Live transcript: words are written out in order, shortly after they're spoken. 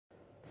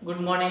Good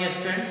morning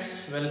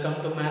students, welcome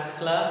to maths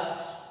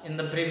class. In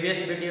the previous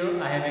video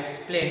I have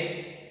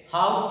explained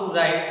how to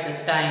write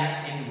the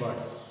time in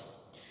words.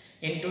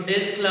 In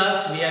today's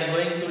class we are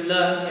going to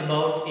learn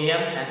about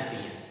AM and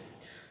PM.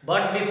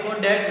 But before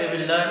that we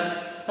will learn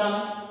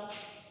something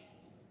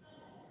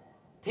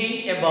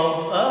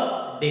about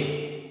a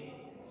day.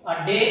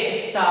 A day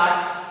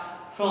starts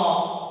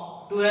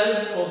from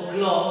 12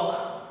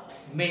 o'clock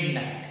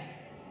midnight.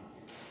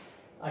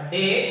 A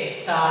day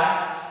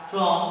starts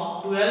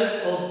from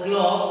 12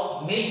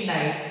 o'clock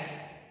midnight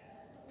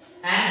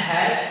and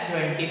has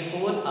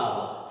 24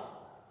 hours.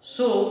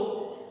 So,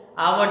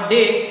 our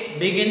day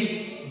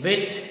begins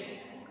with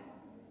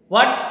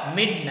what?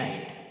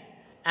 Midnight.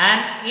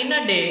 And in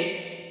a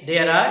day,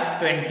 there are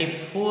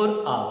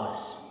 24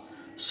 hours.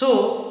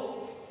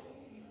 So,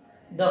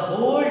 the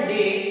whole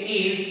day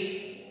is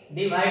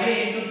divided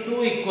into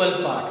two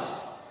equal parts.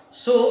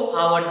 So,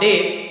 our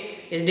day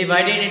is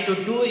divided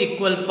into two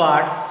equal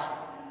parts.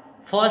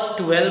 First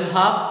 12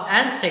 half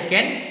and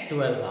second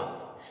 12 half.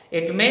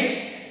 It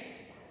means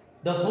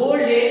the whole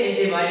day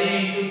is divided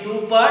into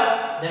two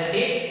parts, that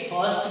is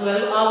first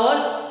 12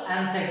 hours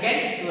and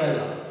second 12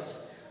 hours.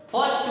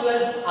 First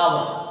 12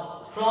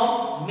 hour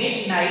from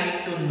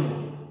midnight to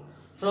noon.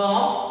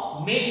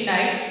 From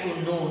midnight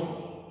to noon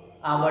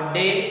our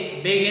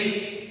day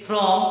begins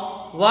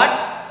from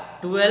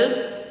what?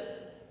 12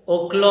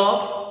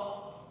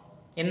 o'clock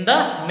in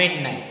the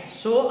midnight.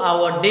 So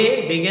our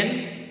day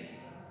begins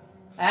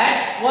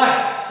at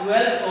what?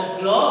 12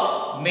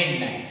 o'clock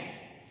midnight.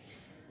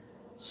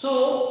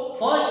 So,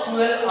 first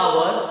 12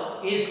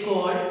 hour is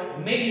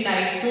called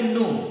midnight to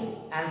noon.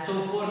 And so,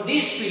 for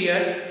this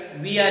period,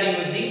 we are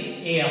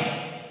using AM.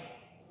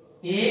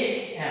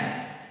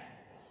 AM.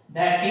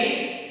 That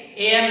is,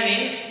 AM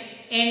means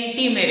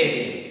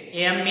anti-meridian.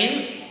 AM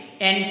means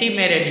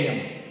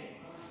anti-meridian.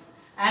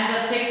 And the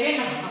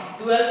second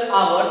 12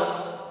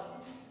 hours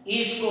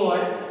is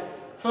called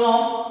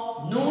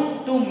from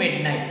noon to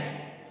midnight.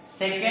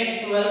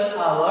 Second 12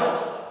 hours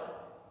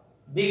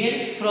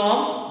begins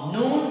from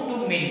noon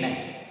to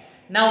midnight.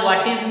 Now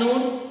what is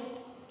noon?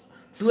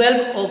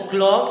 12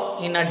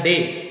 o'clock in a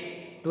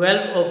day.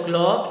 12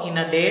 o'clock in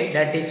a day,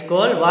 that is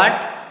called what?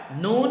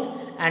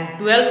 Noon. And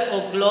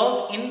 12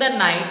 o'clock in the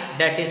night,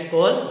 that is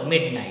called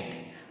midnight.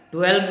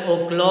 12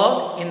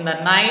 o'clock in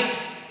the night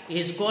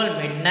is called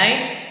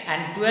midnight,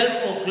 and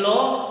 12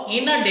 o'clock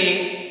in a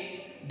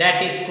day,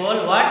 that is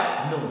called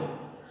what? Noon.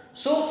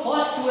 So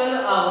first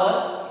 12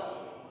 hour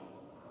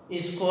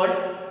is called,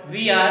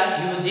 we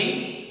are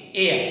using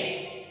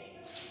AM.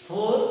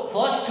 For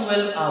first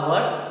 12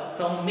 hours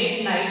from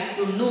midnight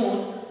to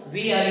noon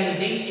we are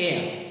using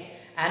AM,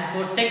 and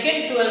for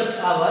second 12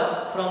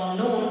 hour from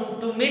noon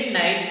to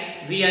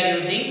midnight we are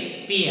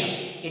using PM.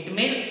 It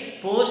means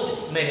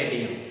post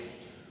meridian.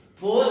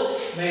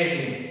 Post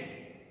meridian,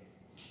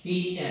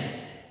 PM.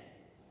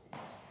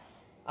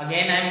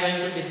 Again I am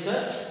going to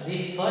discuss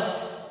this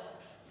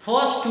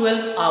first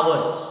 12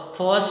 hours.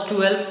 First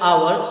 12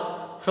 hours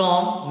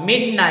from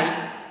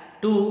midnight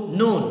to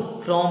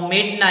noon. From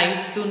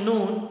midnight to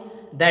noon,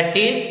 that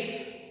is,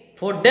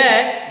 for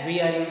that we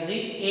are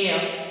using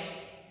AM,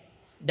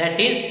 that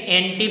is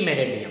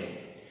anti-meridian.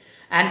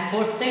 And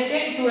for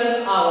second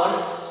 12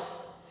 hours,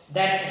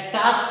 that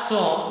starts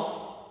from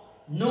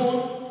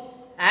noon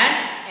and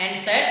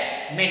ends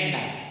at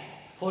midnight.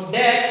 For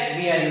that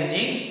we are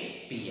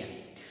using PM.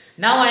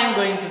 Now I am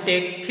going to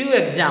take few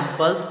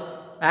examples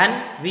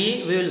and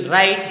we will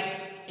write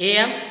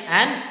AM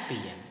and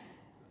PM.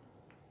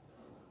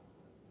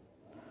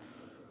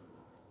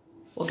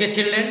 Okay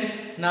children,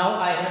 now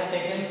I have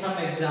taken some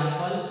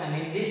example, and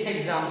in this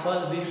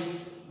example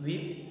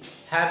we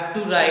have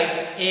to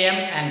write AM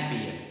and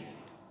PM.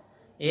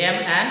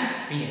 AM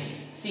and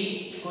PM.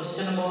 See,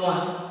 question number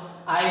 1.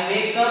 I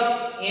wake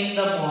up in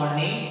the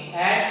morning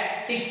at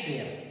 6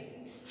 am.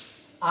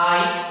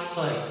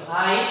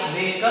 I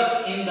wake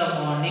up in the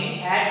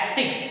morning at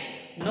 6.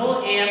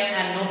 No AM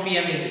and no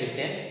PM is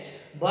written,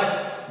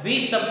 but we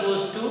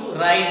supposed to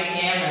write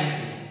AM and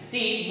PM.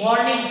 See,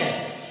 morning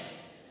time.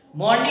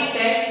 Morning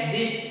time,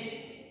 this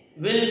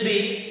will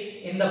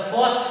be in the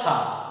first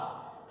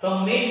half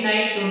from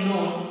midnight to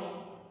noon.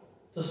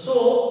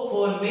 So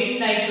for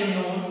midnight to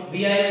noon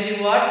we are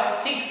using what?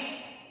 6.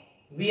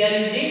 We are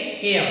using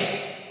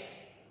AM.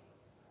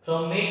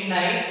 From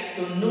midnight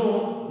to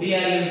noon we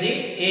are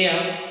using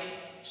AM.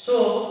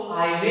 So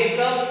I wake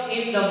up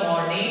in the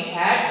morning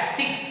at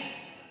 6.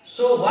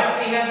 So what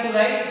we have to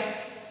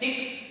write?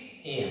 6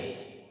 AM.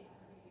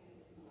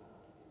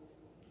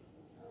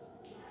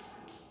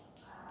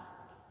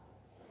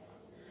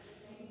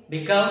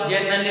 Because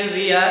generally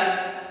we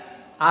are,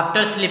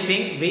 after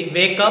sleeping we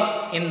wake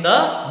up in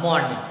the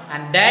morning,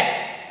 and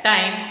that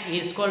time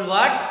is called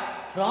what?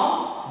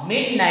 From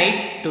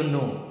midnight to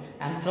noon.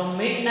 And from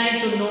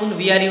midnight to noon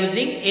we are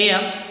using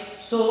AM.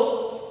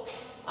 So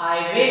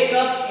I wake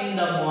up in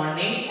the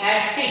morning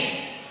at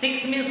 6.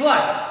 6 means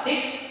what?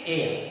 6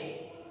 AM.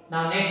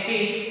 Now next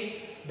is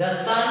the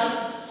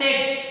sun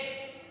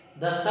sets.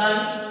 The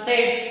sun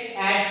sets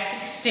at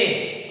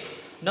 6:10.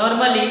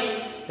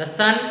 Normally the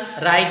sun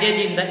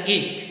rises in the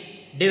east.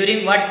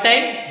 During what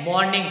time?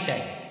 Morning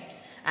time.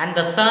 And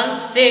the sun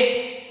sets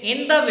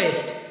in the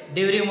west.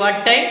 During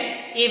what time?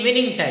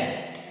 Evening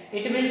time.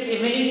 It means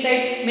evening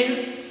time means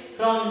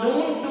from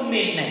noon to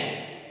midnight.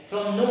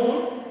 From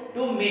noon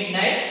to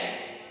midnight.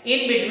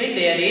 In between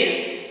there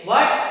is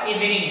what?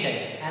 Evening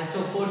time. And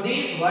so for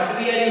this what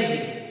we are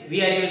using?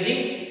 We are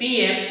using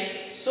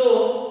PM.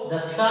 So the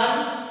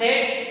sun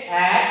sets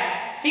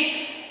at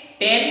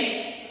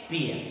 6:10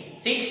 PM.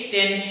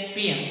 6:10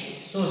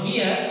 PM. So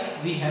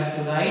here we have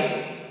to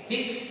write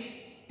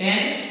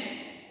 6:10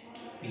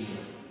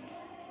 PM.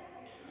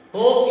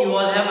 Hope you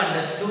all have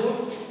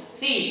understood.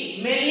 See,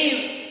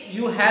 mainly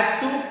you have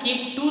to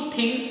keep two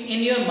things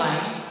in your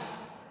mind.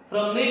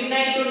 From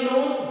midnight to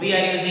noon we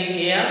are using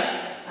AM,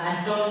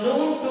 and from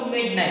noon to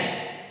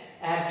midnight.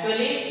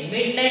 Actually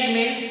midnight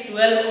means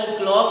 12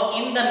 o'clock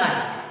in the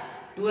night.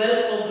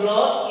 12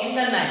 o'clock in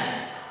the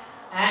night.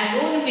 And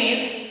noon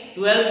means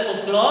 12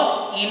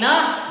 o'clock in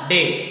a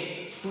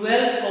day.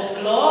 12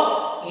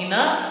 o'clock in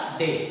a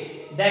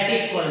day. That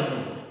is called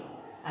noon.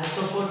 And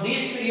so for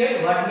this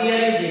period what we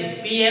are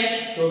using? PM.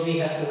 So we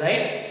have to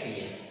write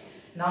PM.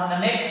 Now the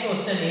next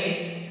question is,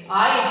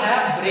 I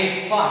have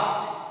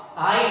breakfast.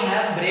 I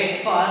have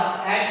breakfast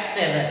at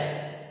 7.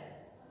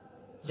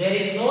 There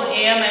is no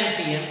AM and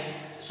PM.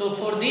 So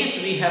for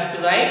this we have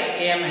to write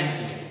AM and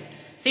PM.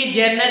 See,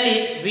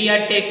 generally we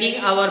are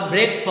taking our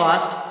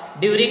breakfast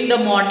during the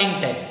morning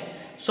time.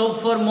 So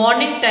for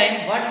morning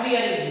time what we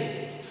are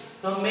using?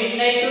 From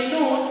midnight to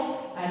noon,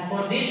 and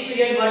for this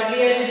period what we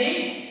are using?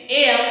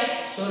 AM.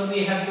 So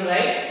we have to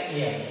write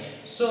AM.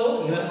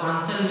 So your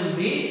answer will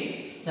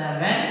be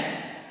 7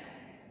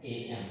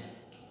 AM.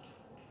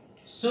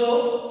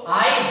 So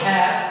I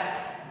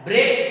have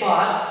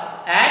breakfast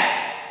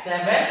at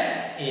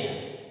 7 AM.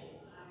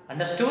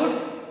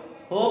 Understood?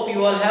 Hope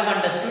you all have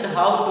understood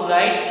how to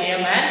write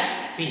AM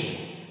and PM.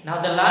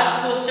 Now the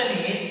last question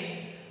is,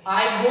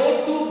 I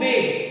go to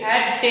bed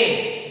at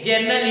 10.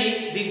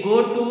 Generally we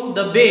go to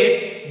the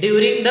bed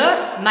during the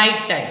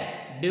night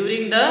time.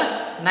 During the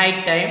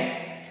night time.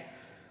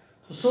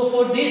 So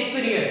for this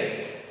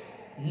period,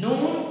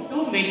 noon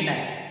to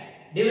midnight.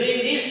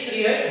 During this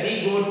period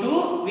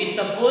we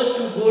supposed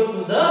to go to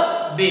the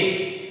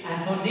bed.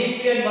 And for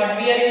this period what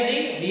we are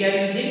using? We are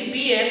using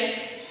PM.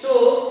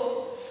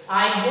 So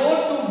I go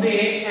to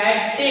bed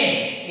at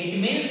 10. It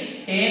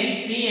means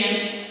 10 PM.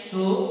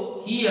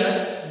 So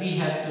here we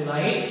have to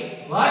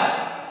write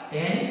what?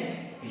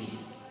 10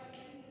 PM.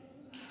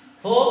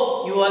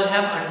 Hope you all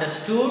have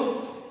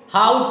understood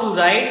how to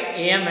write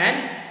AM and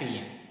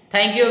PM.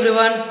 Thank you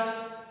everyone.